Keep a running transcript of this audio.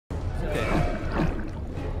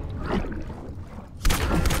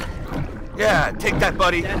Yeah, take that,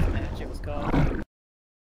 buddy. Deathmatch, it was called.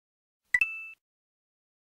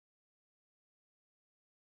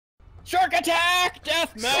 Shark Attack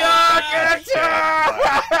Deathmatch! Shark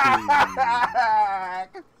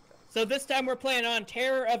Attack! So this time we're playing on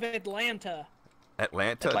Terror of Atlanta.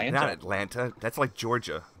 Atlanta? Atlanta? Not Atlanta. That's like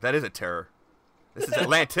Georgia. That is a terror. This is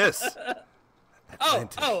Atlantis.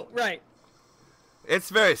 Atlantis. Oh, right. It's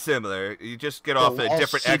very similar. You just get off a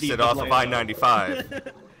different exit off of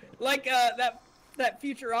I-95. Like that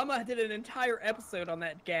Futurama did an entire episode on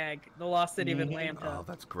that gag, The Lost City of Atlanta. Oh,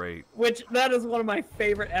 that's great. Which, that is one of my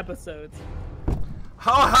favorite episodes. Oh,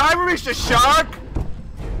 hi, Mr. Shark!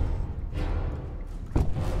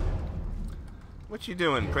 What you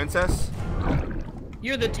doing, princess?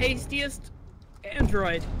 You're the tastiest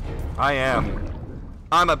android. I am.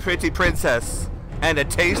 I'm a pretty princess. And a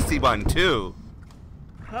tasty one, too.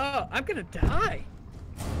 Oh, I'm gonna die.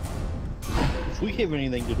 If we have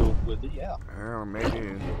anything to do with it, yeah. Oh,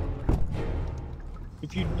 maybe.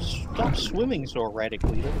 If you stop swimming so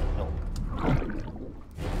erratically, that would help.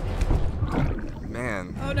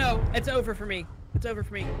 Man. Oh no, it's over for me. It's over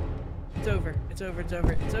for me. It's over. It's over. It's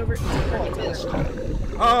over. It's over. It's over. Oh, I It's missed.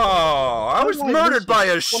 over. Oh, I was murdered by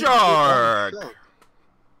a shark.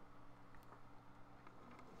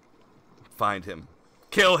 Find him.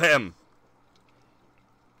 Kill him.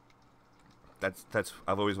 That's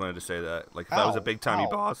I've always wanted to say that. Like if I was a big timey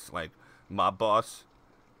boss, like mob boss,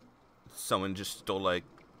 someone just stole like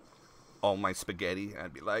all my spaghetti,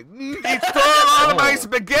 I'd be like, he stole all my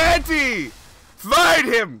spaghetti! Find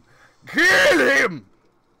him! Kill him!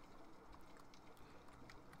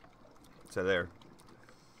 So there.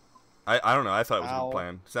 I don't know, I thought it was a good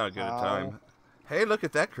plan. Sounded good at the time. Hey, look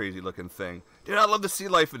at that crazy looking thing. Dude, I love the sea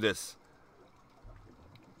life of this.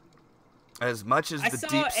 As much as the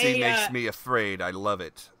deep sea makes me afraid, I love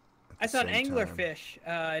it. I saw an anglerfish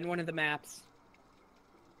in one of the maps.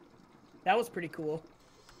 That was pretty cool.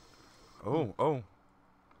 Oh.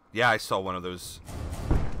 Yeah, I saw one of those.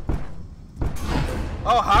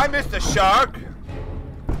 Oh, hi, Mr. Shark.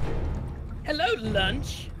 Hello,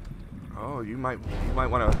 lunch. Oh, you might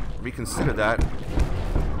want to reconsider that.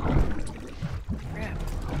 Crap.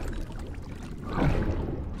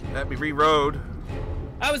 Let me reroad.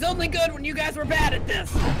 I was only good when you guys were bad at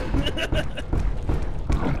this.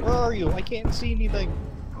 Where are you? I can't see anything.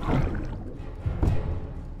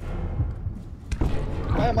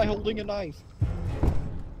 Why am I holding a knife?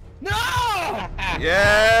 No!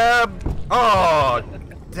 Yeah. Oh,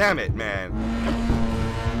 damn it, man.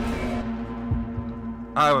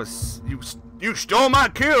 You stole my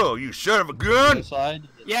kill, you son of a gun.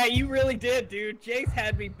 Yeah, you really did, dude. Jace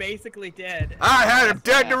had me basically dead. I had him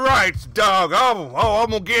dead to rights, dog. Oh,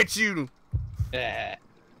 I'm gonna get you. Yeah.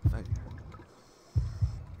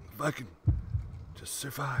 If I can just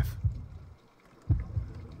survive.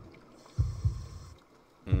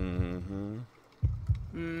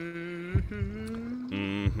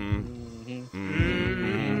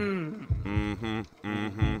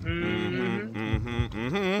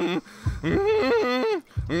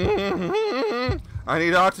 I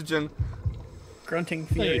need oxygen. Grunting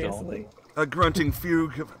furiously. A grunting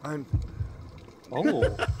fugue.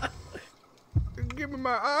 Oh. Give me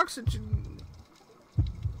my oxygen.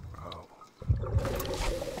 Oh.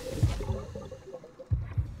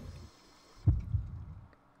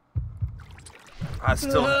 I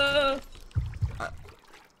still.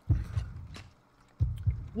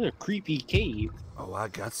 What a creepy cave. Oh, I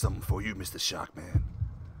got something for you, Mr. Sharkman.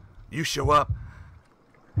 You show up,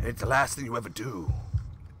 and it's the last thing you ever do.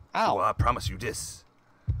 Ow. Oh, I promise you this.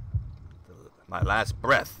 My last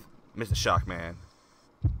breath, Mr. Sharkman.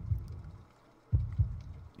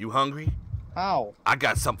 You hungry? Ow. I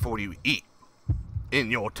got something for you to eat. In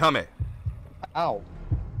your tummy. Ow.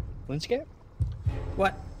 Lenscap?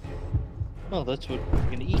 What? Oh, that's what we're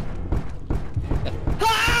gonna eat.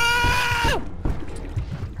 Ah!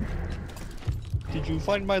 Did you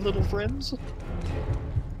find my little friends?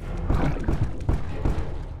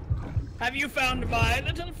 Have you found my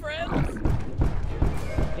little friends?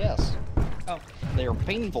 Yes. Oh. They are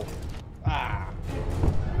painful. Ah.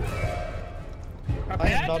 I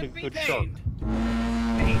am not a good shark.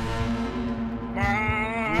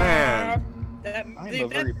 Man. I'm a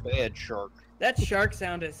very bad shark. That shark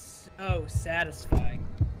sound is so satisfying.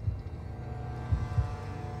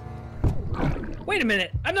 Wait a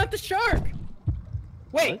minute, I'm not the shark!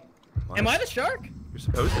 Wait, What? am I the shark? You're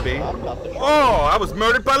supposed to be. I'm not the shark. Oh, I was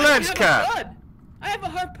murdered by Lenscap. I have a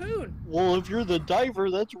harpoon! Well, if you're the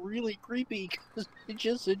diver, that's really creepy, because it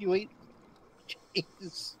just insinuate.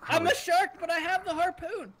 Jeez. I'm a shark, but I have the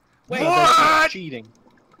harpoon! Wait, No, that's What? not cheating.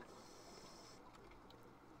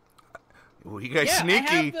 Ooh, you guys Yeah, sneaky.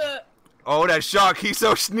 I have the... Oh, that shark, he's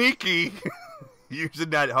so sneaky. Using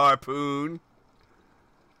that harpoon.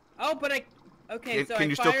 Oh, but I... Okay, so Can I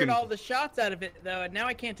you still fired all the shots out of it, though, and now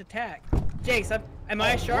I can't attack. Jace, am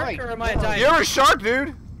I a shark or am I a diver? You're a shark,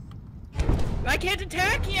 dude. I can't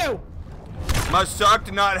attack you! My shark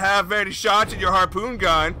did not have very shots in your harpoon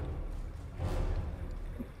gun.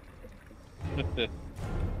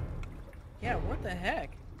 Yeah, what the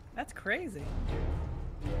heck? That's crazy.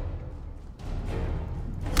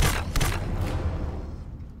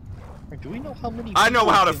 Do we know how many? I know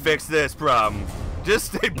how to fix this problem.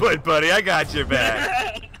 Just stay put, buddy. I got your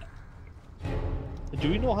back. Do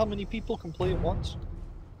we know how many people can play at once?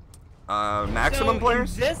 Maximum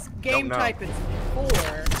players? In this game type, it's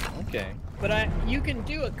 4. Okay. But you can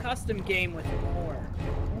do a custom game with 4.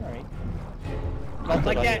 Alright. Not Like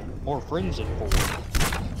that I that. have more friends at 4.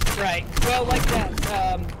 Right. Well, like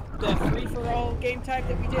that, the free-for-all game type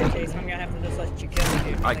that we did, Jason, I'm gonna have to just let you kill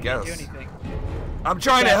me, dude. I can't do guess. anything. I'm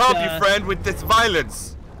trying to help you, friend, with this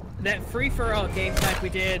violence. That free-for-all game type we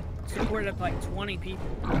did supported up like 20 people.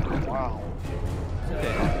 Wow. So,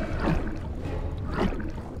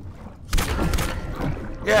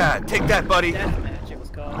 Yeah, take that, buddy. Deathmatch, it was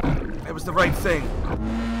called. It was the right thing.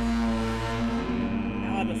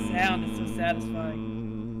 Oh, the sound is so satisfying.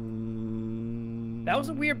 That was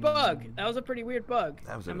a weird bug. That was a pretty weird bug.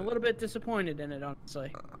 I'm a little bit disappointed in it,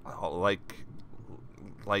 honestly.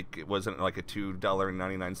 Like it wasn't like a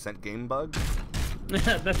 $2.99 game bug?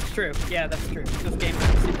 That's true. Yeah, that's true. This game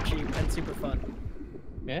is super cheap and super fun.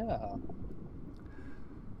 Yeah.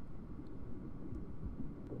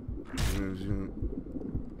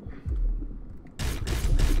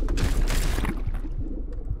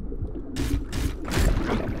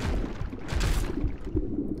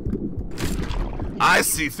 I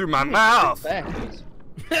see through my mouth.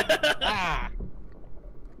 Ah.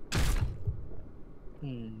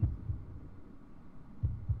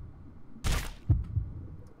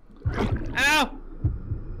 Ow!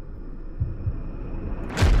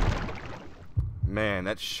 Man,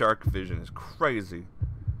 that shark vision is crazy.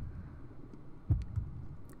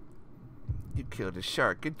 You killed a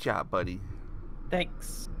shark. Good job, buddy.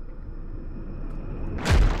 Thanks.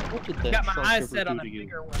 What did that Got my shark eyes ever set do on a to you?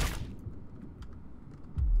 bigger one.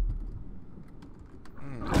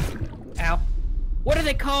 Ow. What are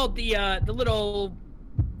they called? The little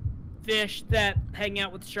fish that hang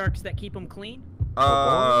out with sharks that keep them clean?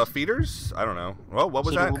 Feeders? I don't know. Well, what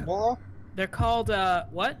was that? Remora? They're called,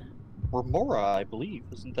 what? Remora, I believe.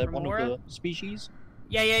 Isn't that one Remora? of the species?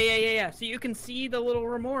 Yeah. So you can see the little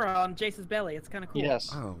remora on Jace's belly. It's kind of cool. Yes.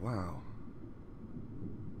 Oh, wow.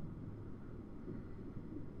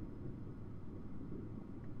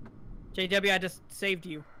 JW, I just saved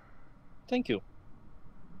you. Thank you.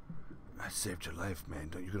 I saved your life, man.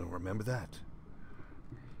 Don't you gonna remember that?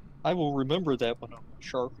 I will remember that when I'm a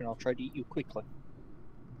shark, and I'll try to eat you quickly.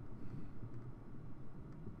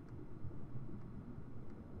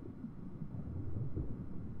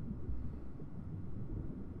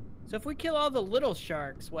 So if we kill all the little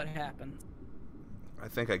sharks, what happens? I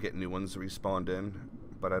think I get new ones respawned in,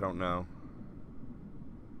 but I don't know.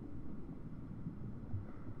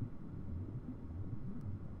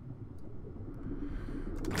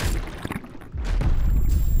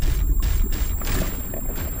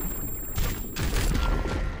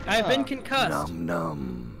 I've been concussed.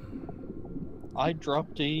 Num. I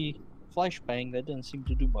dropped a flashbang that didn't seem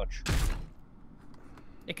to do much.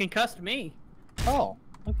 It concussed me. Oh,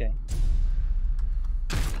 okay.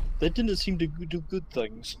 That didn't seem to do good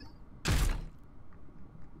things.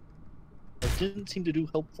 It didn't seem to do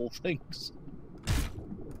helpful things.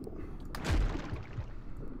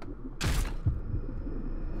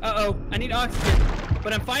 Uh-oh, I need oxygen,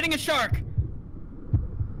 but I'm fighting a shark.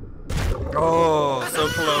 Oh, so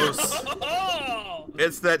close. Oh!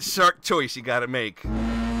 It's that shark choice you gotta make.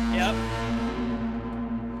 Yep.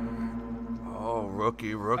 Oh,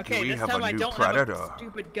 rookie, Okay, we this have time a I new don't predator. have a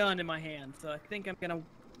stupid gun in my hand, so I think I'm gonna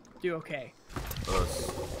do okay.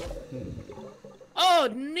 Oh,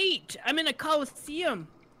 neat! I'm in a coliseum.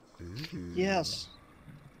 Yes.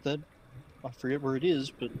 That I forget where it is,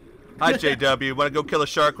 but Hi, JW. Want to go kill a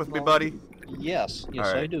shark with me, buddy? yes, All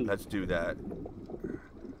right, I do. let's do that.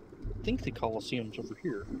 I think the Colosseum's over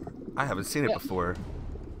here. I haven't seen it Yeah. before.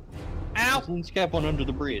 Ow! There's a Lenscap one under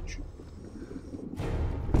the bridge.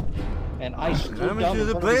 And I slid Coming down to in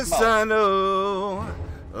the front of his place mouth. I know,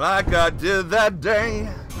 like I did that day.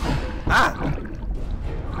 Ah!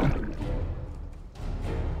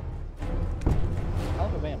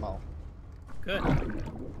 Out of ammo. Good.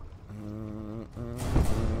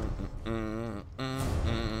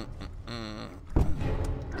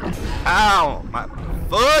 Ow! My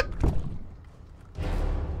foot!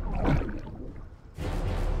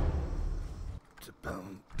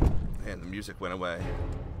 And the music went away.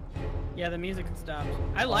 Yeah, the music stopped.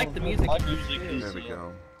 I like the music. My music is There we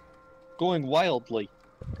go. going wildly.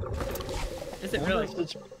 Is it I wonder really? if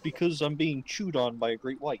it's because I'm being chewed on by a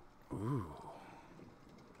great white. Ooh.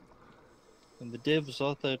 And the devs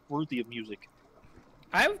thought that worthy of music.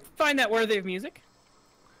 I find that worthy of music.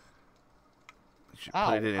 You should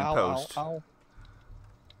put it in post. Ow.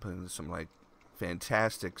 Put in some like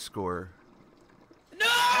fantastic score.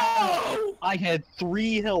 No! I had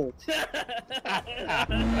 3 health.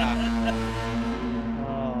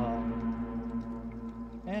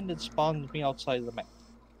 And it spawned me outside of the map.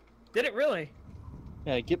 Did it really?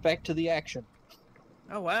 Yeah, get back to the action.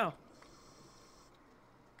 Oh, wow.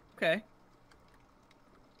 Okay.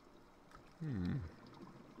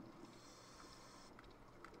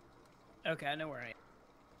 Okay, I know where I am.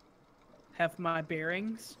 Have my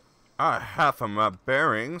bearings. I have my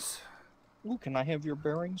bearings. Ooh, can I have your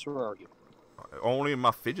bearings? Where are you? Only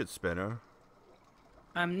my fidget spinner.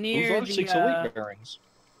 I'm Those near are 608 bearings.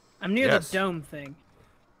 I'm near Yes. the dome thing.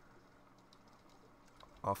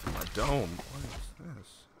 Off of my dome. What is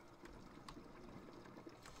this?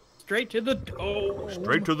 Straight to the dome.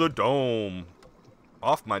 Straight to the dome.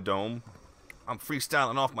 Off my dome. I'm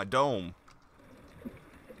freestyling off my dome.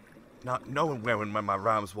 Not knowing where and when my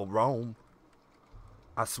rhymes will roam.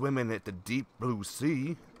 I swim in at the deep blue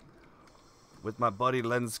sea. With my buddy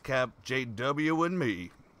Lenscap JW and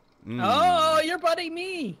me. Oh, your buddy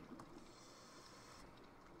me.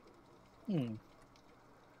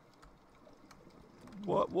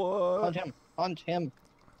 What? Hunt him. Hunt him.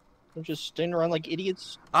 They're just standing around like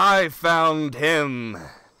idiots. I found him.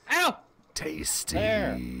 Ow! Tasty.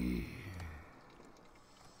 There.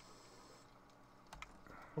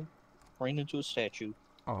 Ran into a statue.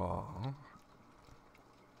 Aww.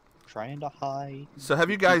 Trying to hide. So have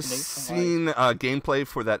you guys Keep seen gameplay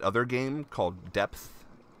for that other game called Depth?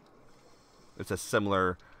 It's a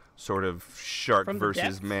similar sort of shark From the versus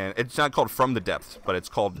Depths? man. It's not called From the Depths, but it's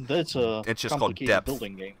called. That's a It's just called complicated Depth.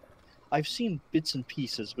 building game. I've seen bits and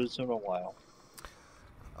pieces, but it's been a while.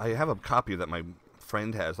 I have a copy that my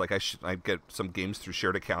friend has. Like I get some games through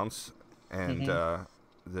shared accounts, and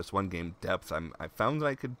this one game Depth, I found that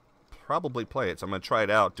I could probably play it. So I'm gonna try it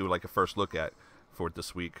out, do like a first look at for it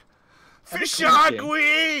this week. For That's a Shark cool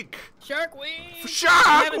Week! Shark Week! For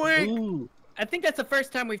Shark We Week! Ooh, I think that's the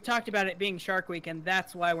first time we've talked about it being Shark Week, and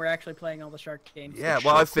that's why we're actually playing all the Shark games. Yeah,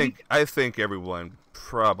 well, I think everyone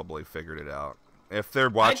probably figured it out. If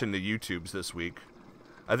they're watching the YouTubes this week,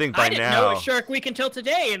 I think by I didn't now. know it was Shark Week until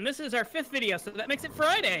today, and this is our 5th video, so that makes it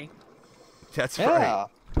Friday. That's right.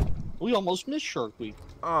 yeah. We almost missed Shark Week.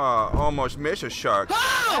 Oh, almost miss a shark. Oh!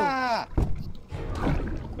 Ah!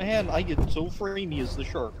 Man, I get so framey as the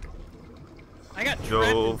shark. I got trapped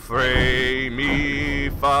Do, in- re, mi,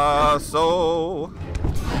 fa, sol.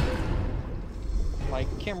 My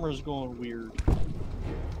camera's going weird.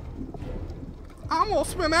 I'm gonna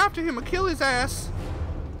swim after him and kill his ass.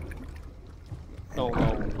 No,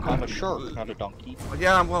 I'm a shark, not a donkey.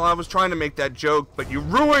 Yeah, well, I was trying to make that joke, but you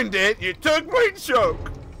ruined it. You took my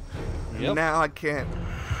joke. Yep. Now I can't.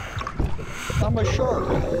 I'm a shark.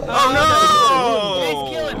 Oh, Chase,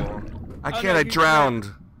 kill no! him. I Oh, can't. no, I you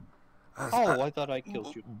drowned. Oh, I thought I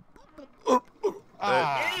killed you.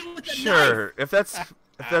 Ah, Hey, with the Sure. knife.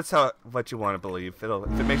 If that's what you want to believe, if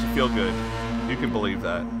it makes you feel good, you can believe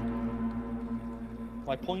that.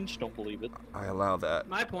 my points don't believe it. I allow that.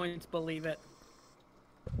 My points believe it.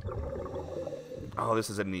 Oh, this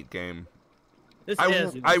is a neat game. This I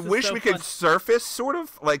is wish so we could fun. surface sort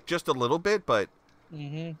of like just a little bit, but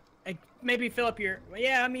Mm-hmm. Like, maybe fill up your.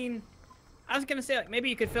 Yeah, I mean, I was gonna say like maybe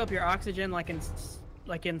you could fill up your oxygen like in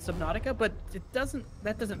Subnautica, but it doesn't.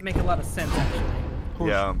 That doesn't make a lot of sense actually. Of course,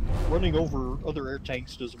 yeah. running over other air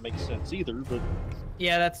tanks doesn't make sense either, but...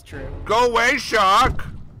 Yeah, that's true. Go away, shark!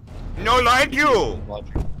 No like you!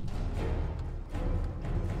 Logic.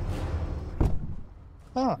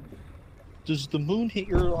 Huh. Does the moon hit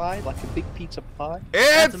your eye like a big pizza pie?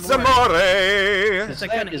 It's a amore! It's like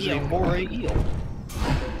That an is eel. a moray eel.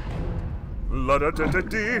 La da da da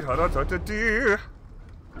dee, ha da da da dee.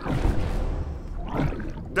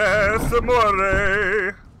 Des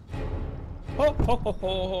amore! Ho ho ho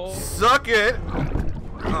ho. Suck it!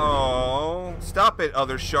 Oh, stop it,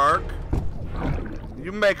 other shark.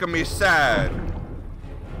 You making me sad.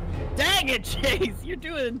 Dang it, Chase! You're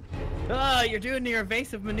doing your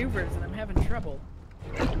evasive maneuvers, and I'm having trouble.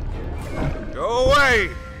 Go away!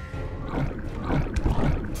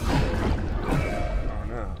 Oh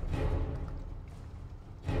no.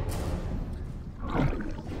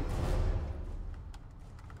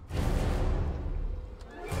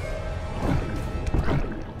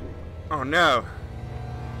 Oh no.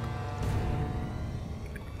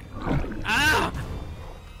 Ah!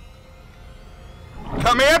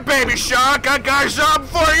 Come here, baby shark. I got something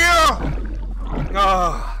for you.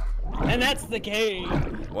 Oh. And that's the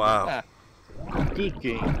game. Wow. Good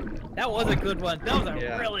game. That was a good one. That was a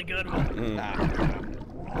Yeah. really good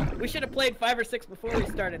one. We should have played 5 or 6 before we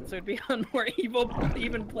started, so it'd be on more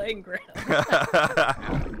even playing ground.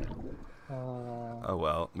 Oh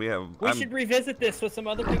well, we should revisit this with some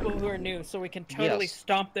other people who are new, so we can totally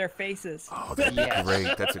stomp their faces. Oh, that'd be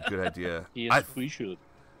great. That's a good idea. Yes, we should.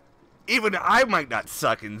 Even I might not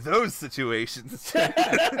suck in those situations.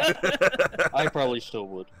 I probably still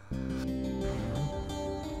would.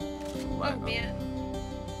 Oh man.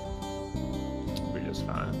 We're just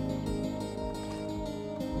fine.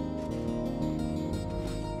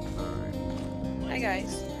 Hi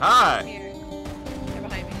guys. Hi. Here. They're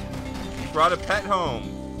behind me. Brought a pet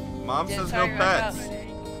home. Mom Yeah, says no sorry about pets. that.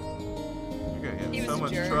 You're gonna get He in was so a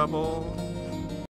much jerk. trouble.